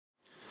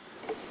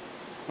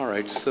All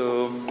right,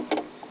 so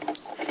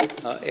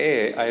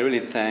I really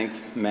thank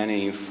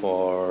Manny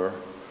for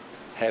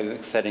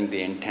setting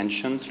the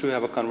intentions to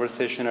have a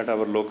conversation at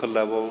our local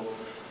level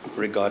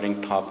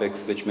regarding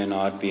topics which may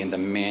not be in the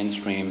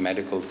mainstream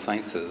medical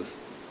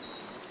sciences.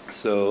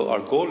 So our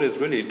goal is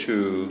really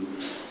to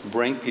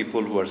bring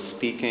people who are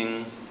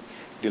speaking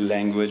the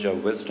language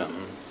of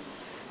wisdom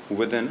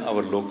within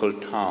our local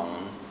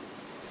town.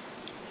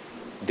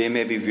 They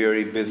may be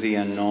very busy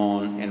and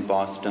known in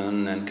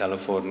Boston and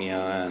California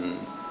and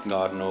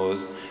God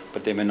knows,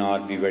 but they may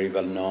not be very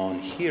well known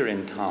here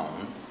in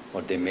town,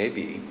 or they may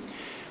be.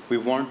 We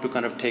want to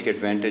kind of take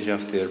advantage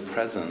of their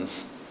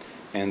presence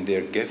and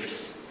their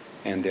gifts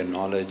and their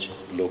knowledge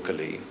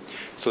locally.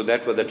 So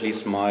that was at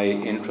least my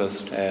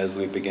interest as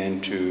we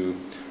began to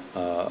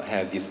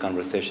have these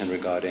conversations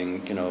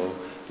regarding,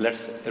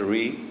 let's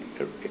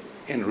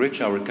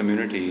enrich our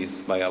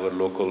communities by our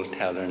local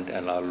talent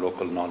and our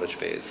local knowledge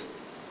base.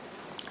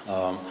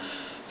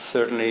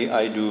 Certainly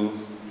I do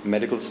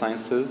medical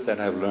sciences that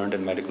I've learned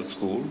in medical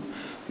school.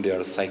 There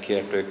are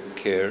psychiatric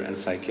care and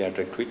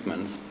psychiatric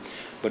treatments,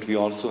 but we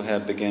also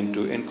have begun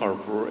to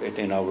incorporate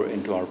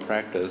into our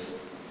practice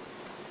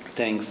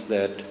things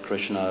that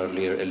Krishna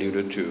earlier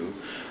alluded to,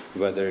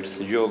 whether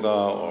it's yoga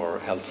or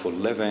healthful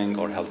living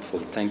or healthful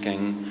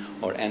thinking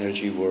or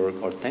energy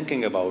work or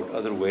thinking about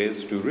other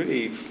ways to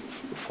really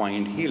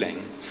find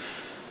healing.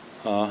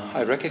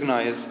 I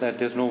recognize that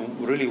there's no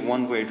really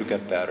one way to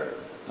get better.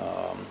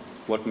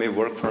 What may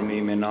work for me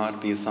may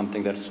not be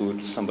something that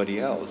suits somebody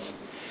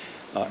else.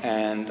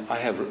 And I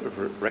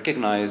have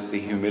recognized the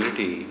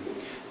humility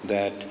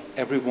that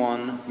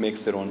everyone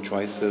makes their own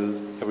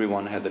choices,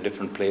 everyone has a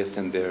different place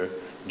in their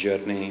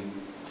journey,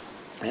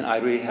 and I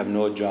really have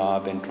no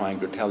job in trying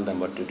to tell them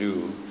what to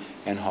do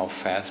and how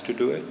fast to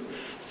do it.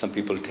 Some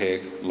people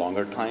take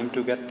longer time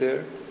to get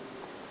there,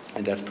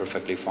 and that's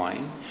perfectly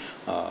fine.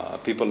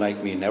 People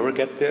like me never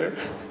get there.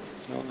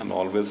 I'm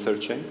always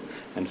searching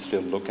and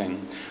still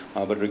looking.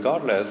 But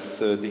regardless,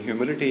 the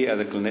humility as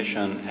a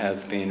clinician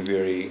has been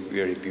very,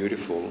 very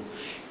beautiful.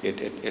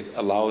 It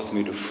allows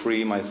me to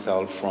free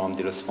myself from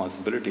the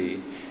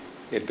responsibility.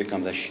 It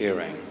becomes a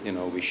sharing.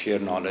 We share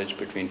knowledge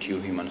between two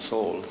human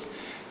souls,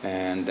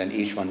 and then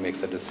each one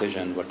makes a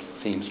decision what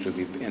seems to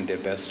be in their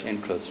best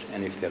interest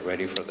and if they're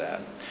ready for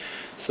that.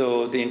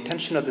 So the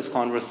intention of this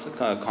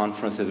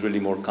conference is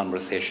really more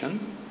conversation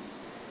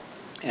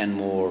and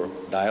more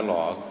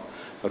dialogue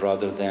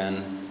rather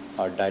than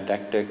a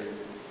didactic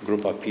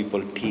group of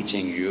people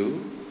teaching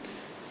you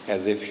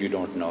as if you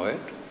don't know it.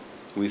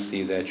 We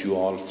see that you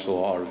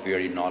also are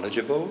very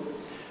knowledgeable,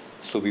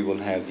 so we will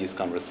have these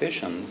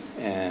conversations,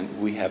 and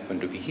we happen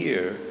to be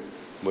here,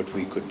 but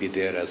we could be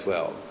there as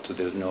well. So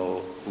there's no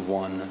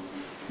one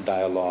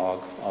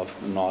dialogue of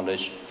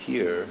knowledge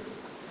here.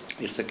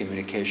 It's a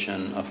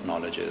communication of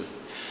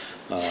knowledges.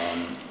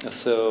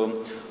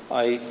 So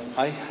I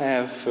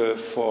have,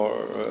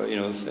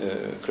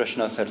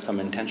 Krishna set some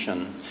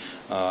intention.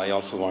 I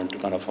also want to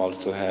kind of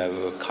also have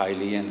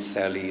Kylie and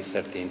Sally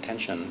set the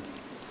intention.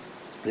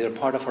 They're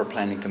part of our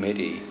planning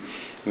committee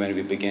when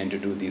we began to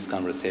do these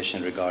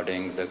conversations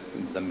regarding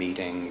the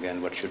meeting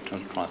and what should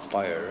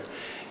transpire.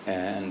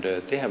 And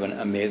they have an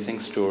amazing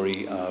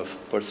story of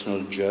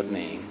personal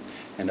journey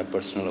and a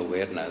personal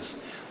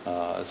awareness.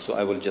 So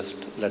I will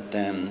just let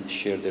them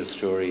share their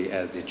story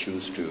as they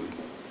choose to.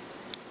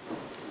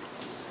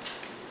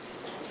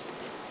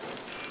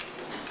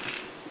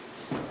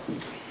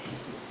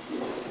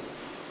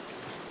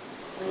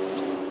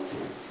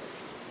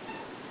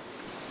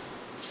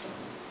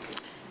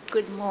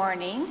 Good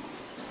morning.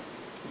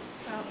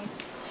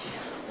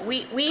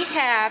 We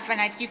have,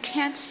 and you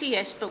can't see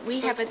us, but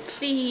we have a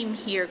theme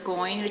here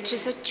going, which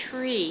is a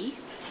tree.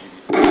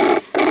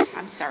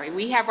 I'm sorry,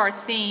 we have our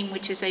theme,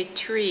 which is a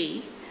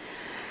tree,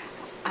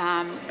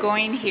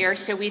 going here.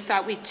 So we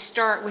thought we'd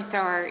start with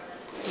our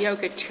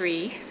yoga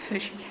tree.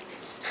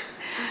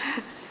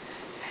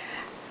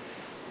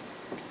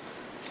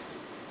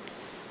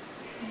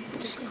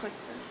 Just click.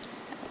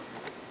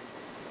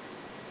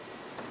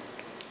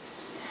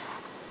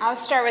 I'll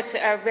start with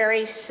a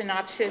very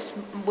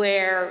synopsis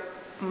where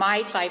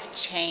my life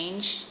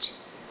changed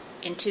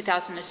in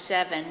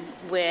 2007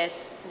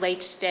 with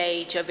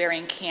late-stage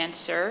ovarian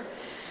cancer,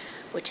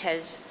 which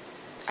has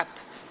a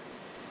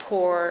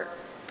poor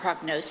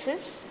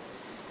prognosis.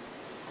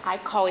 I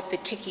call it the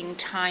ticking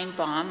time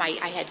bomb. I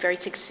had very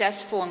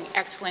successful and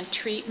excellent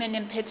treatment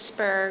in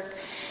Pittsburgh.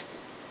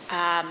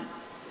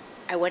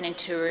 I went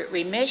into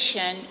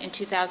remission in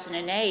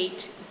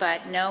 2008,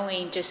 but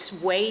knowing,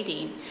 just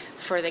waiting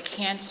for the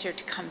cancer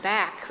to come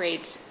back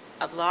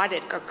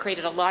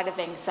created a lot of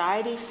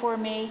anxiety for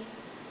me.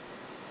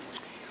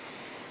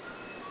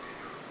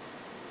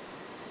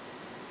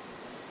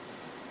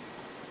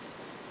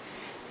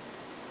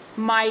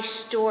 My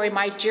story,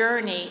 my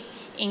journey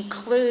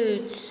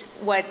includes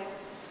what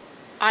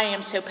I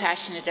am so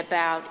passionate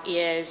about,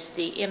 is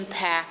the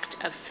impact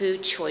of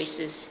food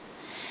choices,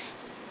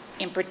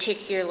 in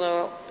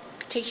particular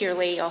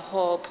particularly a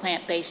whole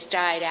plant-based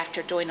diet,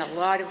 after doing a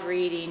lot of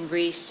reading,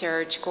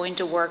 research, going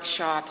to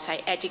workshops,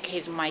 I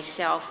educated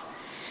myself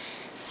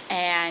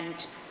and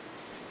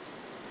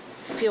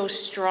feel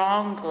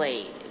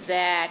strongly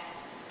that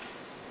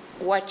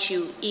what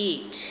you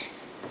eat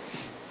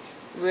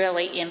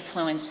really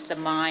influences the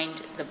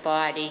mind, the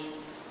body,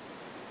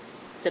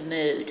 the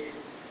mood,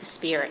 the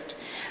spirit.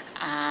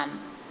 I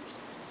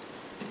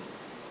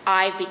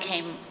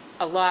became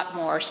a lot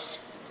more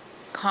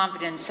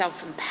confident,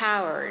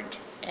 self-empowered,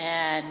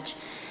 and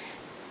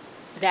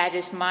that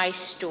is my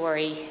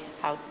story.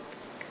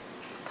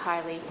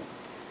 Kylie.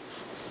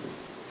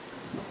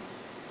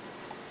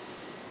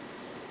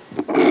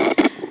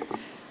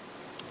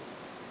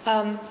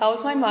 That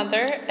was my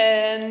mother,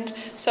 and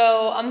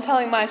so I'm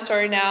telling my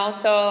story now.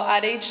 So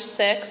at age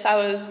 6, I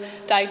was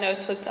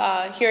diagnosed with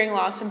hearing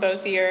loss in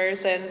both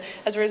ears, and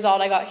as a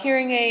result I got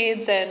hearing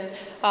aids and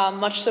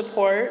much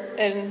support.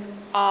 And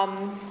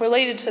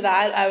related to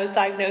that, I was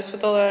diagnosed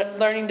with a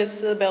learning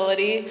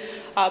disability,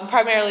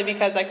 primarily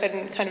because I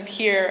couldn't kind of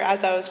hear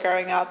as I was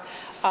growing up.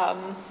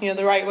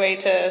 The right way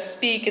to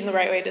speak and the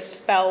right way to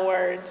spell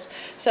words.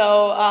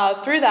 So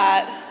through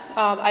that,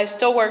 I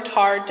still worked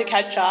hard to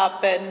catch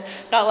up and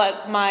not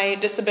let my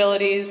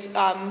disabilities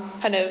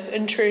kind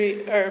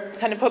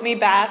of put me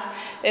back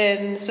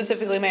in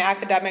specifically my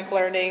academic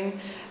learning.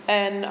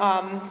 And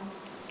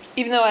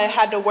even though I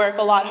had to work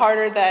a lot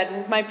harder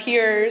than my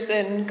peers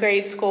in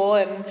grade school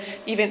and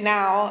even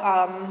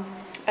now,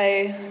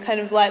 I kind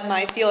of let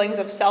my feelings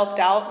of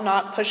self-doubt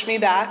not push me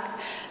back.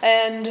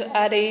 And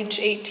at age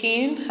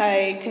 18,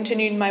 I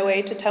continued my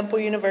way to Temple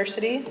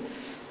University.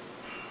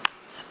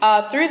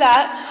 Through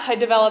that, I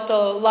developed a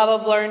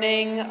love of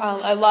learning.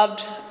 I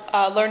loved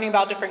learning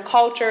about different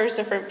cultures,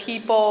 different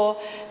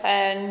people,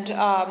 and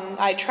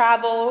I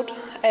traveled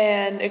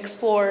and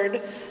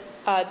explored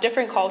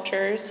different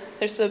cultures.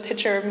 There's a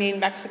picture of me in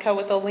Mexico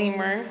with a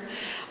lemur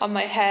on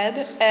my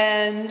head.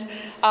 And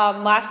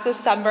last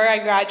December, I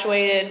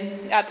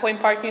graduated at Point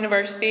Park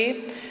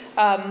University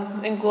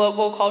in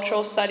Global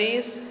Cultural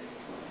Studies.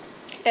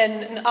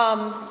 And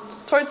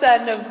towards the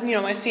end of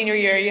my senior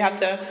year, you have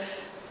to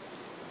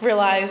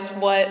realize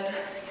what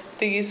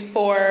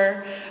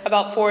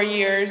about 4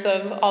 years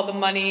of all the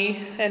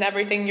money and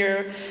everything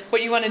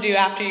what you want to do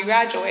after you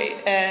graduate.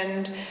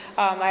 And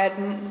I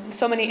had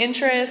so many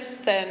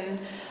interests, and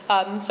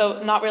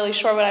so not really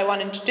sure what I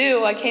wanted to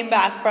do. I came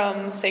back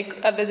from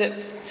a visit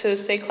to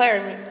St.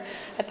 Clair, and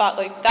I thought,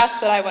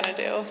 that's what I want to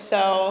do.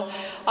 So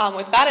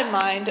with that in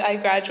mind, I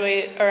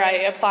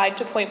applied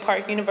to Point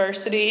Park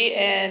University,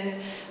 and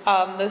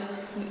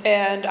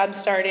I'm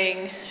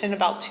starting in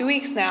about 2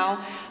 weeks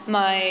now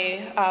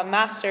my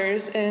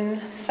master's in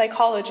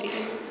psychology.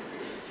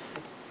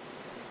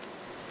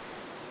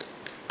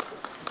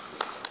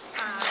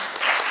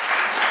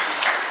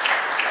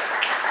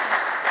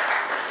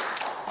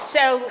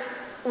 So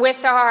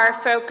with our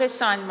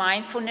focus on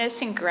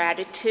mindfulness and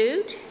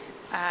gratitude,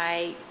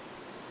 I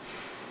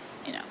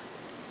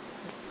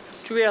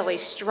really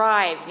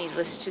strive,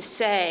 needless to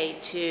say,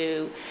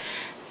 to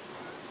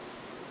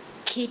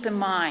keep in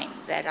mind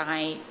that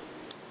I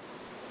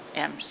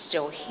am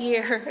still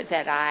here,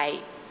 that I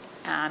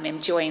am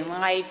enjoying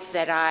life,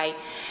 that I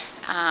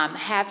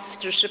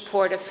have the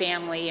support of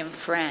family and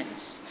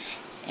friends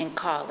and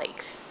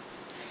colleagues.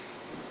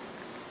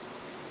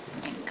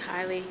 And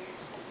Kylie?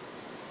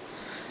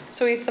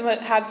 So we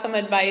have some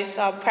advice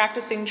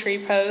practicing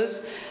tree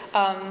pose.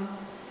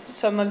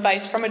 Some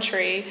advice from a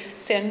tree: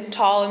 stand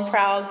tall and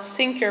proud,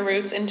 sink your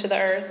roots into the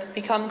earth,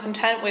 become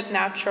content with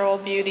natural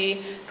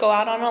beauty, go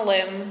out on a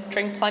limb,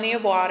 drink plenty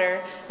of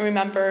water, and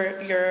remember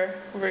your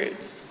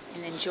roots.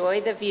 And enjoy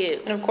the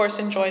view. And of course,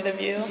 enjoy the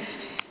view.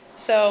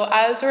 So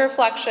as a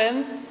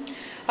reflection,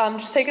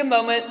 just take a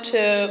moment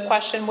to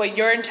question what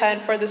your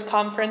intent for this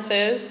conference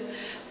is.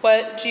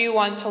 What do you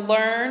want to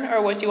learn,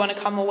 or what do you want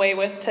to come away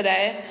with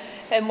today?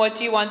 And what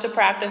do you want to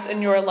practice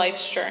in your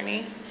life's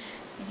journey?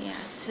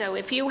 Yeah, so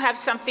if you have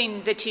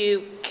something that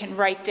you can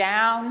write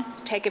down,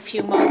 take a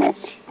few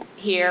moments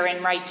here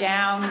and write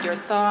down your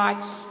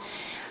thoughts,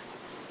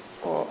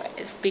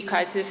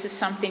 because this is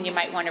something you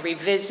might want to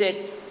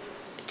revisit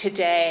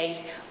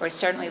today, or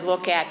certainly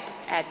look at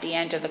the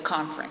end of the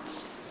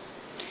conference.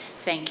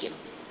 Thank you.